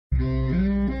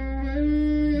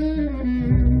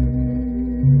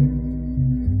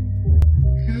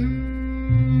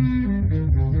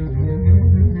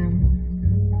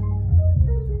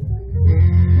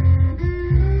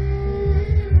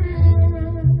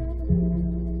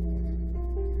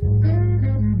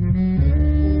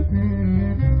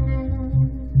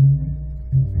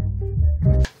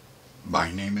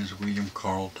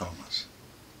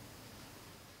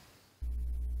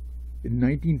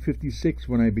1956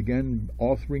 when I began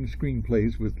authoring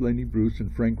screenplays with Lenny Bruce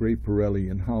and Frank Ray Perilli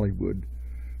in Hollywood.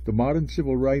 The modern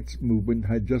civil rights movement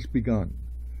had just begun.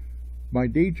 My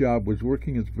day job was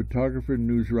working as a photographer and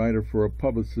news writer for a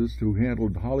publicist who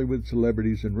handled Hollywood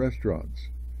celebrities and restaurants.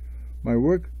 My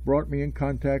work brought me in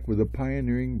contact with a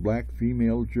pioneering black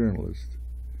female journalist.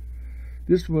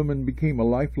 This woman became a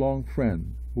lifelong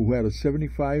friend who had a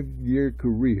 75-year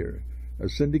career, a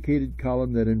syndicated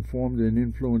column that informed and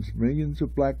influenced millions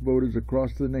of black voters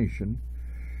across the nation,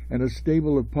 and a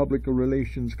stable of public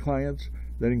relations clients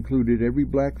that included every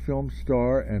black film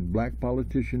star and black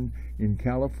politician in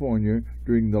California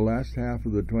during the last half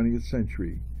of the 20th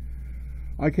century.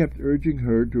 I kept urging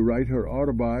her to write her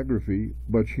autobiography,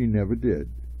 but she never did.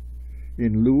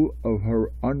 In lieu of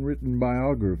her unwritten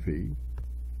biography,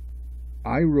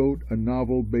 I wrote a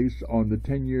novel based on the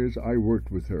 10 years I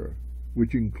worked with her,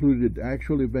 which included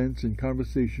actual events and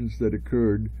conversations that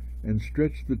occurred and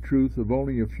stretched the truth of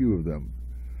only a few of them.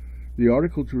 The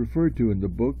articles referred to in the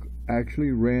book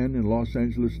actually ran in Los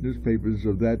Angeles newspapers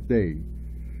of that day,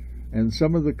 and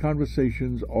some of the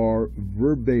conversations are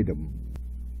verbatim,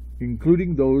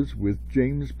 including those with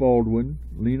James Baldwin,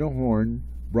 Lena Horne,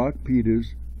 Brock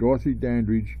Peters, Dorothy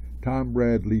Dandridge, Tom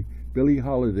Bradley, Billie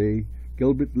Holiday,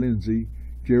 Gilbert Lindsay,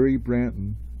 Jerry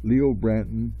Branton, Leo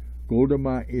Branton, Golda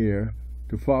Meir,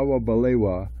 Tafawa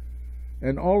Balewa,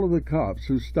 and all of the cops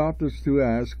who stopped us to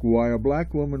ask why a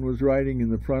black woman was riding in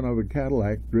the front of a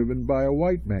Cadillac driven by a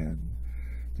white man.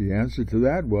 The answer to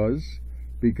that was,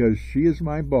 because she is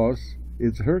my boss,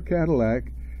 it's her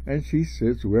Cadillac, and she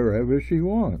sits wherever she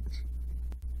wants.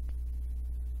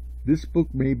 This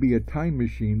book may be a time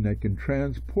machine that can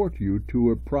transport you to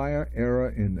a prior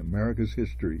era in America's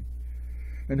history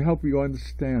and help you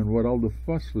understand what all the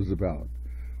fuss was about,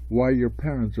 why your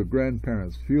parents or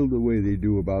grandparents feel the way they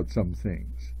do about some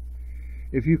things.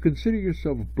 If you consider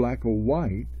yourself black or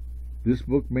white, this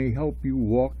book may help you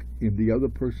walk in the other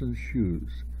person's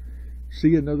shoes,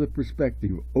 see another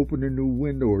perspective, open a new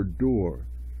window or door.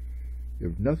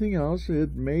 If nothing else,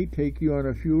 it may take you on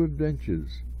a few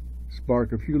adventures,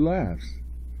 spark a few laughs,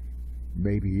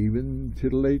 maybe even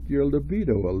titillate your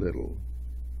libido a little.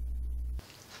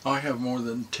 I have more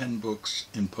than 10 books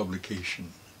in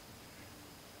publication,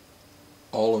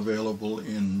 all available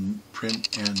in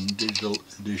print and digital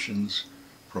editions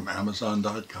from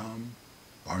Amazon.com,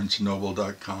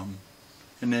 BarnesandNoble.com,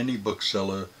 and any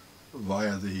bookseller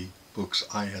via the book's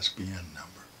ISBN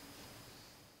number.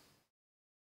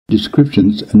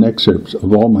 Descriptions and excerpts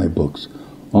of all my books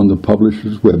on the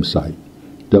publisher's website,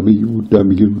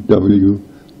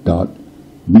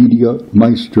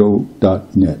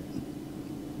 www.mediamaestro.net.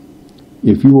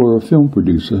 If you are a film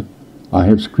producer, I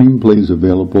have screenplays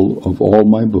available of all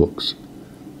my books.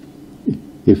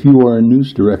 If you are a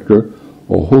news director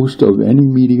or host of any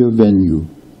media venue,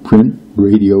 print,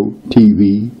 radio,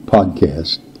 TV,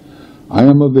 podcast, I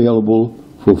am available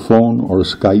for phone or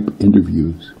Skype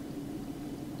interviews.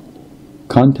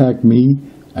 Contact me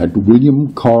at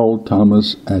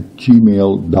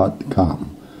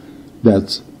williamkarlthomas@gmail.com.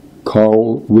 That's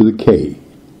Carl with a K.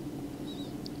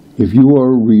 If you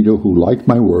are a reader who liked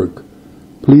my work,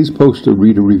 please post a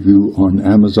reader review on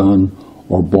Amazon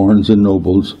or Barnes &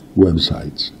 Noble's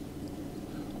websites.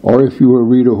 Or if you are a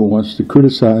reader who wants to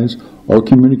criticize or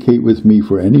communicate with me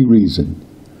for any reason,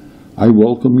 I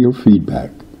welcome your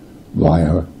feedback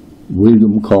via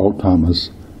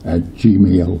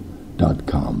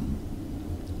williamkarlthomas@gmail.com.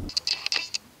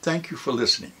 Thank you for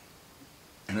listening,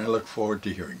 and I look forward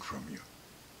to hearing from you.